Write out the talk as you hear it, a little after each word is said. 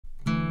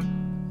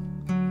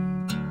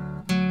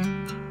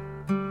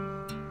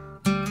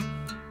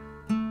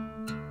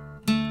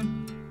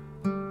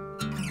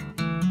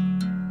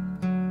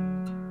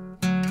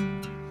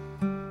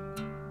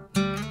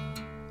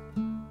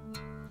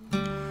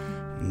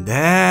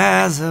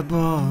There's a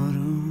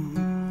bottle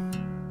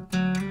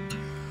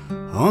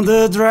on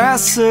the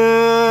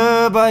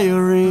dresser by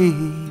your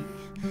ring,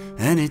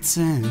 and it's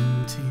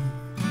empty.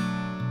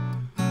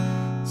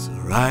 So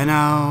right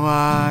now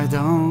I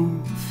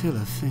don't feel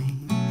a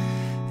thing,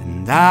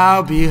 and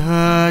I'll be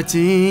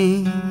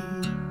hurting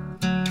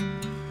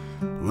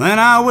when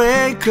I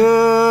wake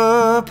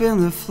up in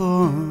the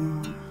floor,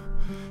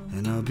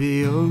 and I'll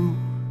be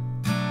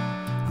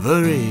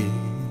over it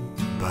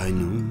by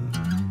noon.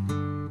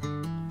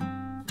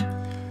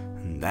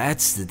 And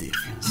that's the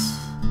difference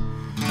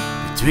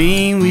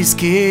between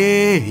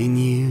whiskey and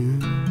you.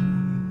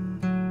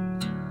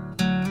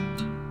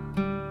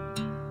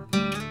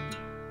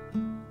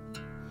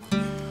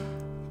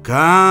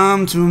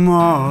 Come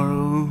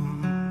tomorrow,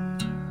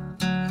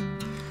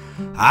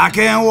 I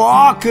can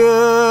walk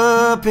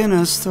up in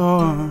a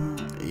store,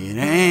 it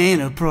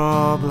ain't a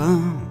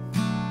problem.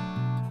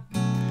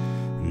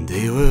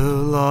 They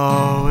will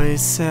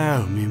always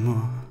sell me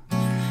more.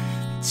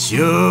 It's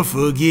your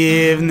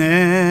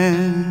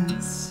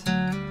forgiveness,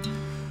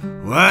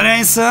 what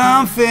ain't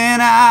something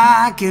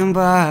I can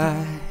buy.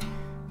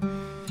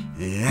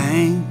 It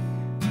ain't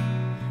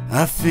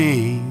a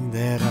thing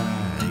that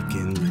I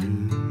can do.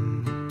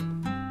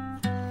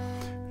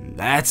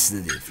 That's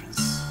the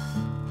difference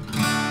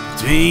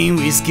between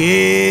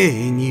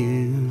whiskey and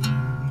you.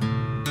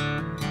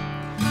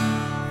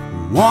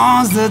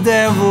 One's the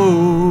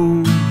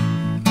devil,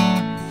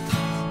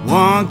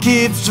 one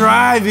keeps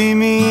driving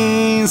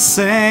me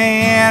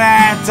insane.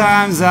 At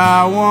times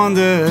I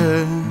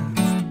wonder,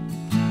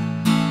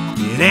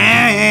 it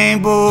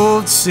ain't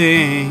both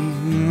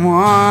same.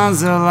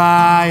 One's a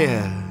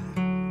liar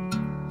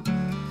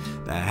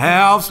that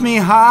helps me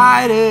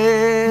hide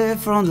it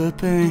from the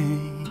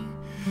pain,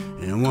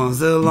 and one's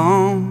the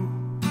long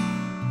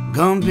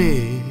gone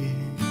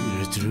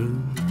bitter truth.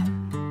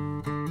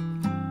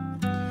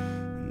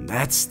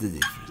 That's the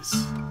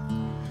difference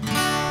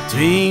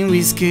between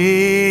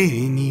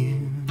whiskey and you.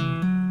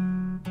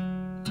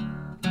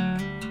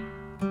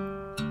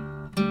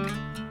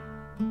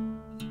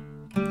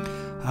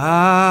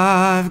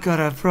 I've got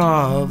a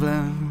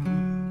problem,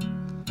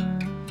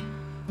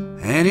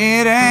 and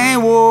it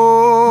ain't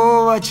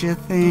what you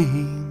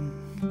think.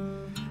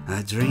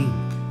 I drink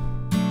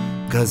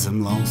 'cause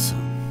I'm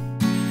lonesome,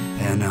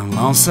 and I'm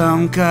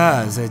lonesome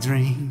 'cause I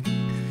drink.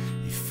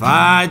 If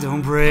I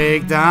don't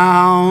break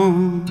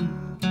down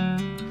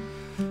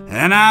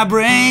and I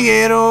bring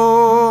it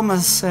all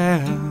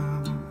myself,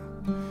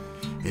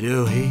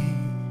 it'll hit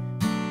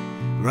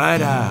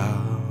right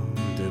out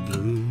the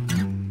blue.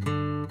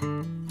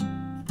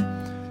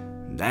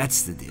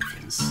 That's the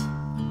difference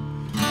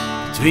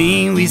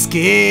between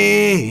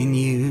whiskey and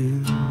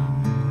you.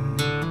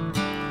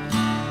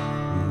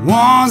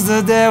 One's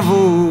the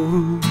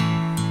devil,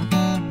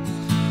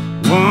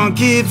 one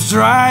keeps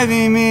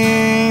driving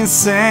me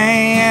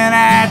insane.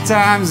 At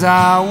times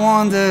I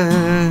wonder,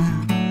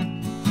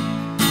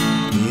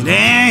 it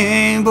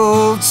ain't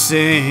both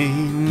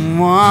same.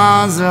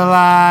 One's a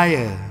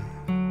liar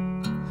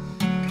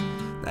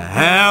that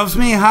helps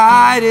me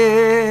hide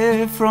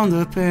it from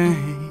the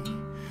pain,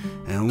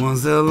 and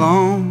one's the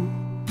long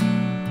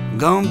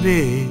gone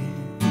bitter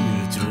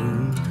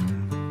truth.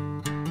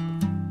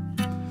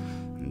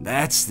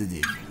 That's the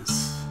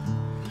difference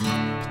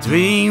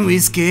between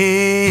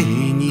whiskey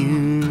and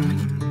you.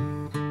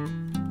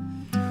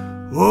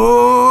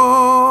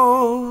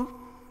 Oh,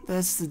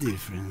 that's the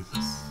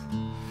difference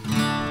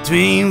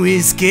between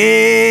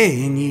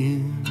whiskey and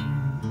you.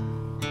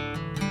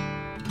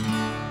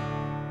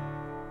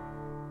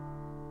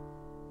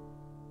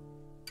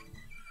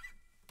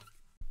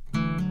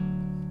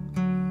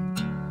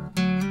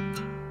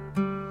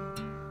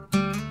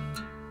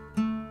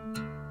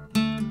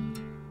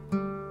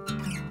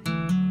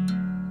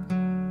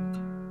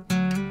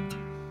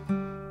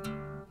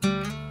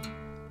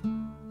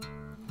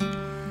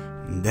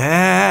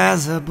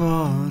 There's a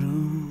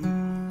bottle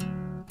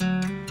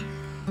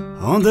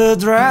on the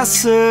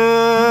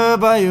dresser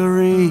by your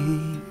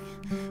ring,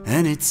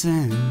 and it's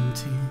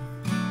empty.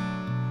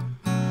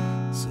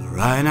 So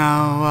right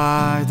now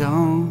I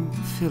don't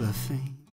feel a thing,